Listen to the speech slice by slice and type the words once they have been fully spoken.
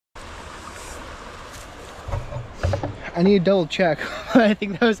I need to double check, but I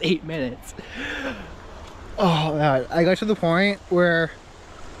think that was 8 minutes. Oh god, I got to the point where,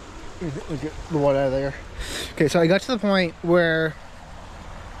 let me get the water out of there. Okay, so I got to the point where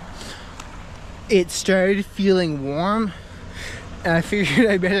it started feeling warm, and I figured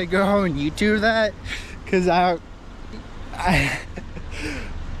I better go home and YouTube that, because I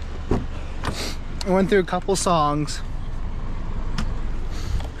went through a couple songs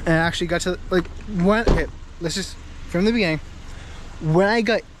and I actually got to like okay, let's just from the beginning. When I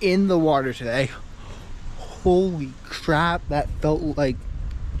got in the water today, holy crap, that felt like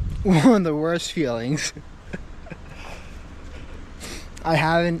one of the worst feelings. I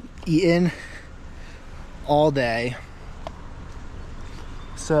haven't eaten all day,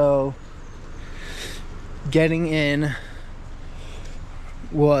 so getting in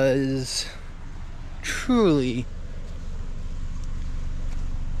was truly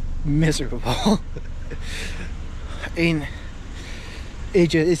miserable. I mean,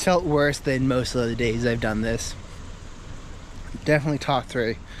 it felt worse than most of the days I've done this. Definitely top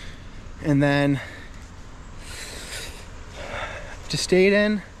 3. And then just stayed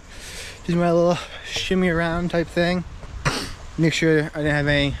in, did my little shimmy around type thing, make sure I didn't have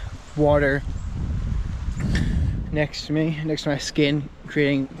any water next to me, next to my skin,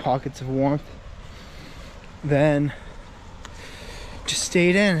 creating pockets of warmth. Then just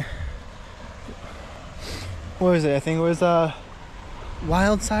stayed in. What was it? I think it was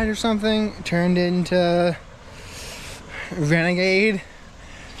Wild Side or something. Turned into Renegade.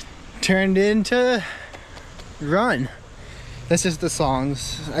 Turned into Run. That's just the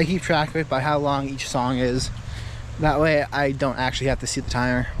songs. I keep track of it by how long each song is. That way I don't actually have to see the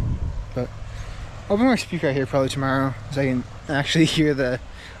timer. But I'll put my speaker right here probably tomorrow so I can actually hear the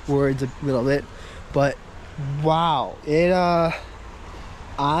words a little bit. But wow,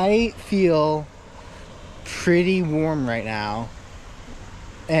 I feel pretty warm right now.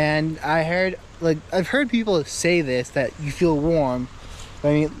 And I've heard people say this, that you feel warm. But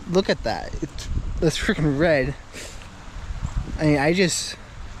I mean, look at that. It's freaking red. I mean,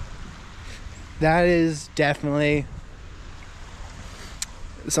 that is definitely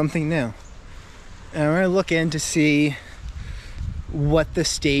something new. And I'm gonna look in to see what the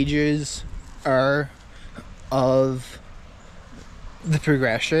stages are of the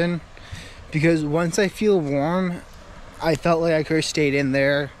progression, because once I feel warm, I felt like I could have stayed in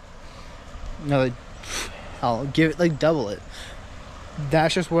there. No, I'll give it like double it.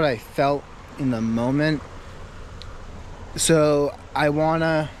 That's just what I felt in the moment. So I want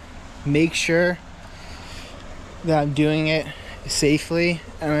to make sure that I'm doing it safely.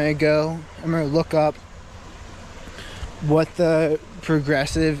 I'm going to look up what the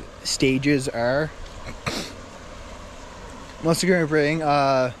progressive stages are. I'm also going to bring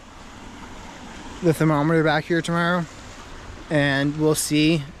the thermometer back here tomorrow, and we'll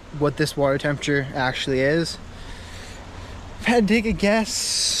see what this water temperature actually is. I've had to take a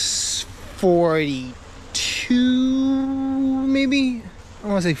guess, 42 maybe? I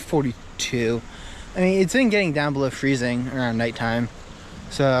want to say 42. I mean, it's been getting down below freezing around nighttime,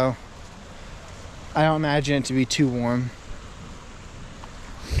 so I don't imagine it to be too warm.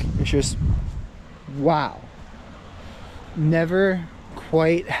 It's just, wow. Never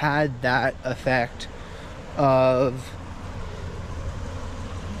quite had that effect of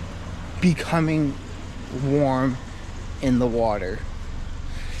becoming warm in the water.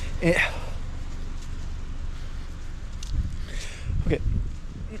 Okay.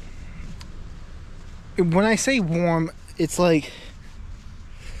 When I say warm, it's like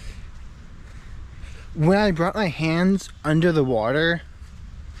when I brought my hands under the water,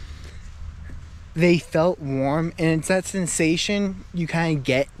 they felt warm, and it's that sensation you kind of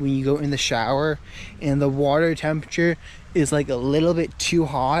get when you go in the shower and the water temperature is like a little bit too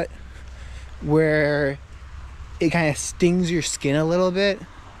hot, where it kind of stings your skin a little bit.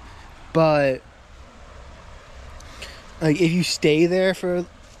 But like if you stay there for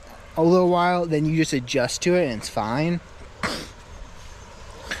a little while, then you just adjust to it and it's fine.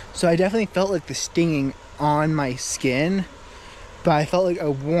 So I definitely felt like the stinging on my skin, but I felt like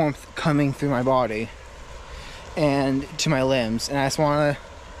a warmth coming through my body and to my limbs. And I just want to,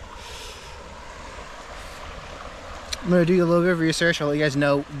 I'm going to do a little bit of research. I'll let you guys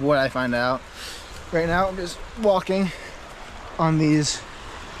know what I find out. Right now I'm just walking on these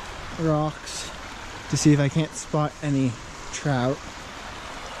rocks to see if I can't spot any trout.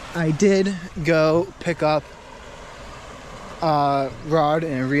 I did go pick up a rod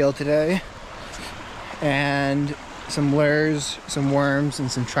and a reel today, and some lures, some worms,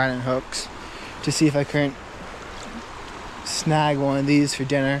 and some trident hooks to see if I couldn't snag one of these for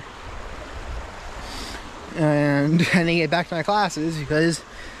dinner. and I need to get back to my classes because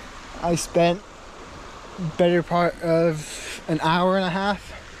I spent better part of an hour and a half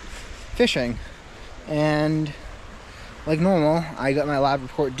fishing, and like normal I got my lab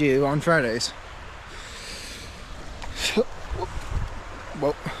report due on Fridays.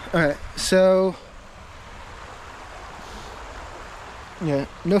 Whoa. Alright, so yeah,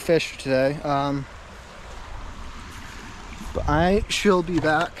 no fish today, but I shall be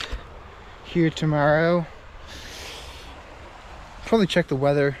back here tomorrow. Probably check the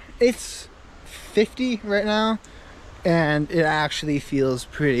weather. It's 50 right now, and it actually feels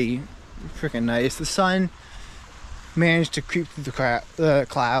pretty freaking nice. The sun managed to creep through the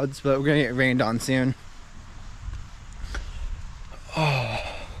clouds, but we're gonna get rained on soon. Oh,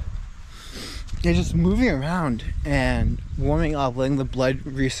 yeah, just moving around and warming up, letting the blood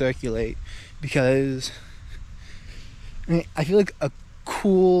recirculate, because I feel like a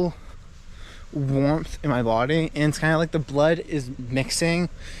cool warmth in my body, and it's kind of like the blood is mixing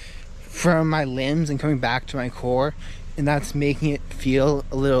from my limbs and coming back to my core, and that's making it feel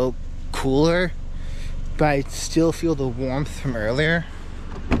a little cooler, but I still feel the warmth from earlier.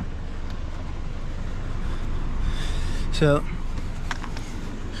 So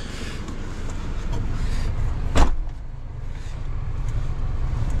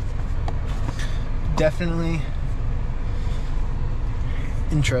definitely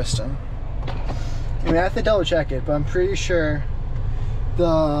interesting. I mean, I have to double check it, but I'm pretty sure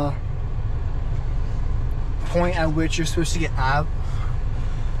the point at which you're supposed to get out,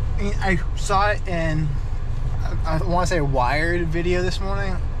 I mean, I saw it in, I want to say, a Wired video this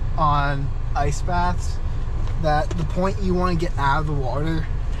morning on ice baths, that the point you want to get out of the water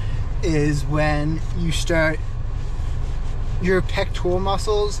is when you start, your pectoral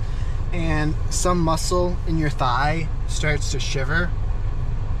muscles and some muscle in your thigh starts to shiver.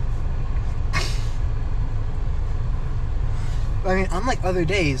 I mean, unlike other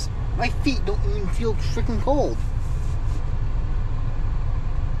days, my feet don't even feel freaking cold.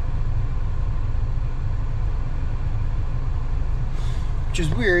 Which is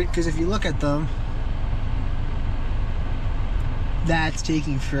weird, because if you look at them, that's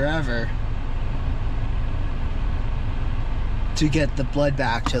taking forever to get the blood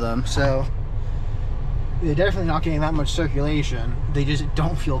back to them. So they're definitely not getting that much circulation. They just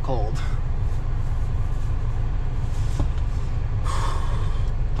don't feel cold.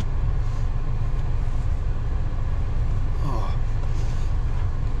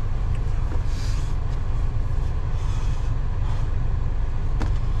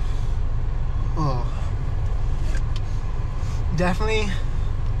 Definitely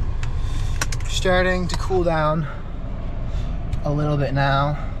starting to cool down a little bit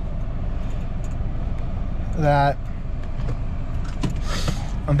now that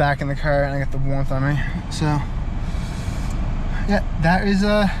I'm back in the car and I got the warmth on me. So yeah, that is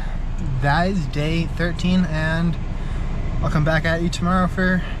day 13, and I'll come back at you tomorrow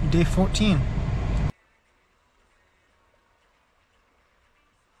for day 14.